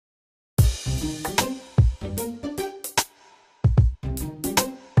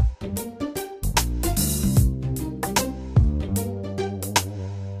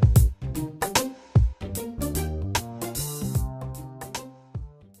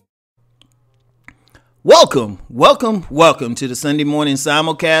Welcome to the Sunday morning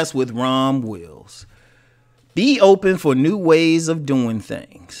simulcast with Rom Wills. Be open for new ways of doing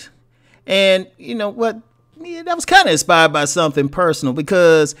things. And you know what? Yeah, that was kind of inspired by something personal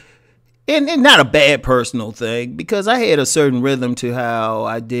because, and not a bad personal thing, because I had a certain rhythm to how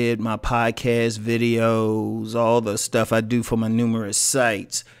I did my podcast videos, all the stuff I do for my numerous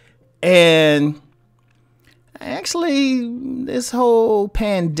sites. And actually, this whole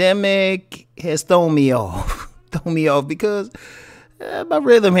pandemic has thrown me off. Because my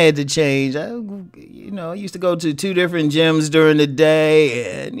rhythm had to change. I used to go to 2 different gyms during the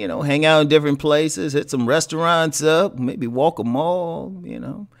day and, hang out in different places, hit some restaurants up, maybe walk a mall,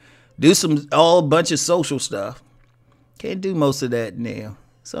 do a bunch of social stuff. Can't do most of that now.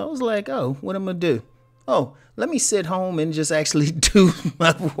 So I was like, oh, what am I going to do? Oh, let me sit home and just actually do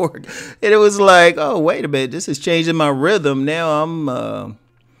my work. And it was like, oh, wait a minute, this is changing my rhythm. Now I'm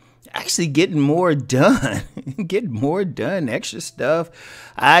actually getting more done, extra stuff.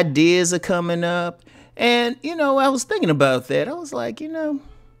 Ideas are coming up. And, I was thinking about that. I was like,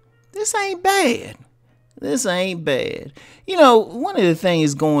 this ain't bad. One of the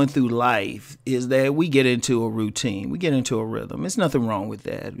things going through life is that we get into a routine. We get into a rhythm. There's nothing wrong with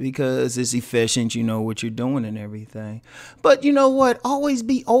that because it's efficient. You know what you're doing and everything. But you know what? Always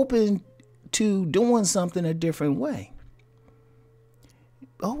be open to doing something a different way.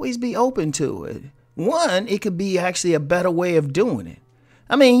 Always be open to it. One, it could be actually a better way of doing it.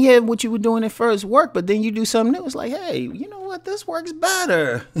 I mean, yeah, what you were doing at first worked, but then you do something new. It's like, hey, you know what? This works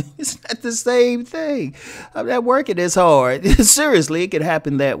better. It's not the same thing. That working is hard. Seriously, it could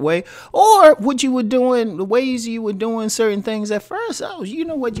happen that way. Or what you were doing, the ways you were doing certain things at first, you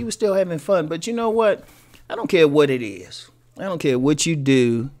know what? You were still having fun. But you know what? I don't care what it is. I don't care what you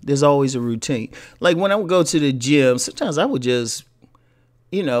do. There's always a routine. Like when I would go to the gym, sometimes I would just,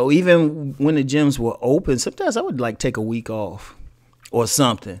 even when the gyms were open, sometimes I would take a week off or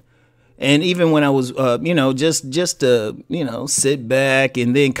something. And even when I was, just to, sit back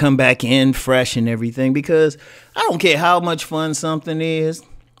and then come back in fresh and everything, because I don't care how much fun something is,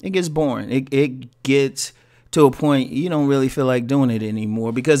 it gets boring. It gets to a point you don't really feel like doing it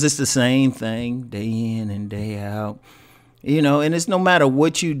anymore because it's the same thing day in and day out, and it's no matter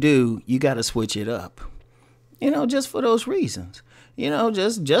what you do, you got to switch it up, just for those reasons.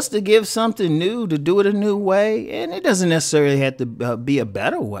 Just to give something new, to do it a new way. And it doesn't necessarily have to be a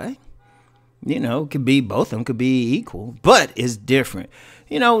better way. It could be both of them could be equal, but it's different.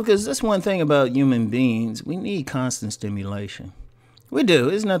 Because that's one thing about human beings. We need constant stimulation. We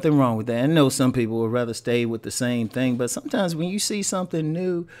do. There's nothing wrong with that. I know some people would rather stay with the same thing, but sometimes when you see something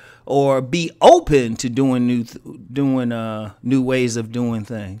new or be open to doing new ways of doing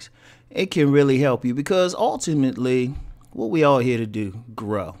things, it can really help you because ultimately, what we all here to do,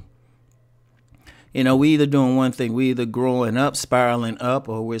 grow. We either doing one thing, we either growing up, spiraling up,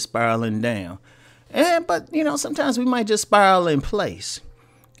 or we're spiraling down. But sometimes we might just spiral in place.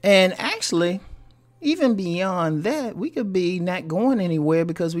 And actually, even beyond that, we could be not going anywhere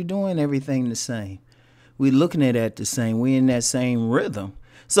because we're doing everything the same. We're looking at it the same. We're in that same rhythm.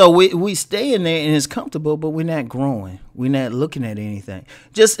 So we stay in there and it's comfortable, but we're not growing. We're not looking at anything.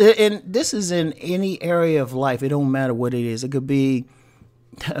 And this is in any area of life. It don't matter what it is. It could be,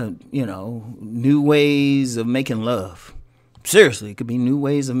 new ways of making love. Seriously, it could be new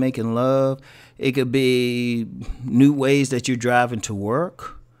ways of making love. It could be new ways that you're driving to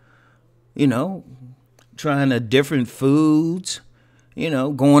work. Trying different foods.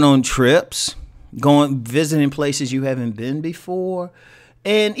 Going on trips, visiting places you haven't been before.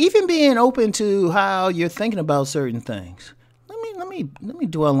 And even being open to how you're thinking about certain things. Let me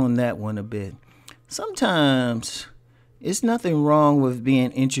dwell on that one a bit. Sometimes it's nothing wrong with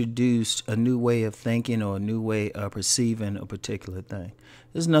being introduced a new way of thinking or a new way of perceiving a particular thing.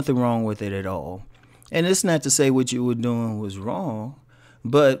 There's nothing wrong with it at all. And it's not to say what you were doing was wrong,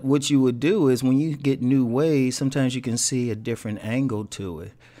 but what you would do is when you get new ways, sometimes you can see a different angle to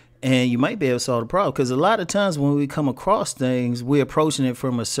it. And you might be able to solve the problem because a lot of times when we come across things, we're approaching it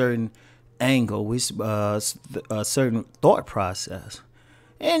from a certain angle, a certain thought process.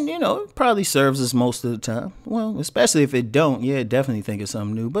 And, it probably serves us most of the time. Well, especially if it don't, definitely think of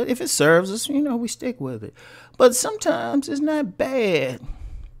something new. But if it serves us, we stick with it. But sometimes it's not bad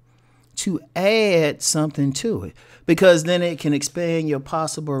to add something to it because then it can expand your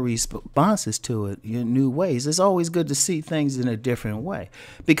possible responses to it in new ways. It's always good to see things in a different way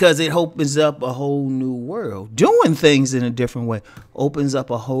because it opens up a whole new world. Doing things in a different way opens up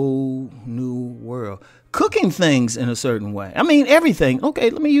a whole new world. Cooking things in a certain way. I mean, everything. Okay,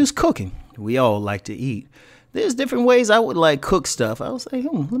 let me use cooking. We all like to eat. There's different ways I would like cook stuff. I was like,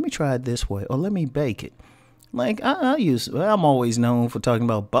 let me try it this way, or let me bake it. Like I'm always known for talking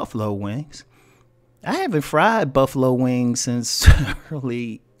about buffalo wings. I haven't fried buffalo wings since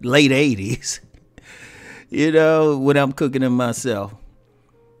late 80s. When I'm cooking them myself.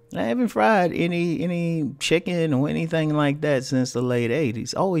 I haven't fried any chicken or anything like that since the late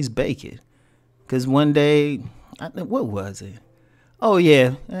 80s. Always bake it. Because one day, what was it? Oh,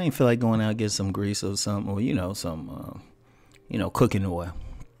 yeah, I didn't feel like going out and get some grease or something, or, some, cooking oil.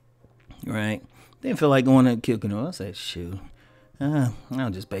 Right? Didn't feel like going out and cooking oil. I said, shoot, I'll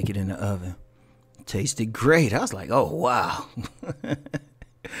just bake it in the oven. Tasted great. I was like, oh, wow.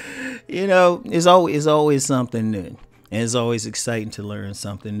 It's always something new. And it's always exciting to learn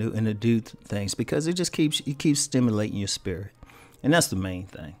something new and to do things because it just keeps stimulating your spirit. And that's the main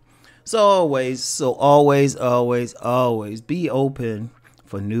thing. So always be open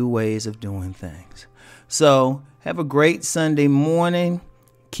for new ways of doing things. So have a great Sunday morning.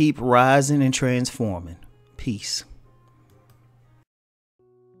 Keep rising and transforming. Peace.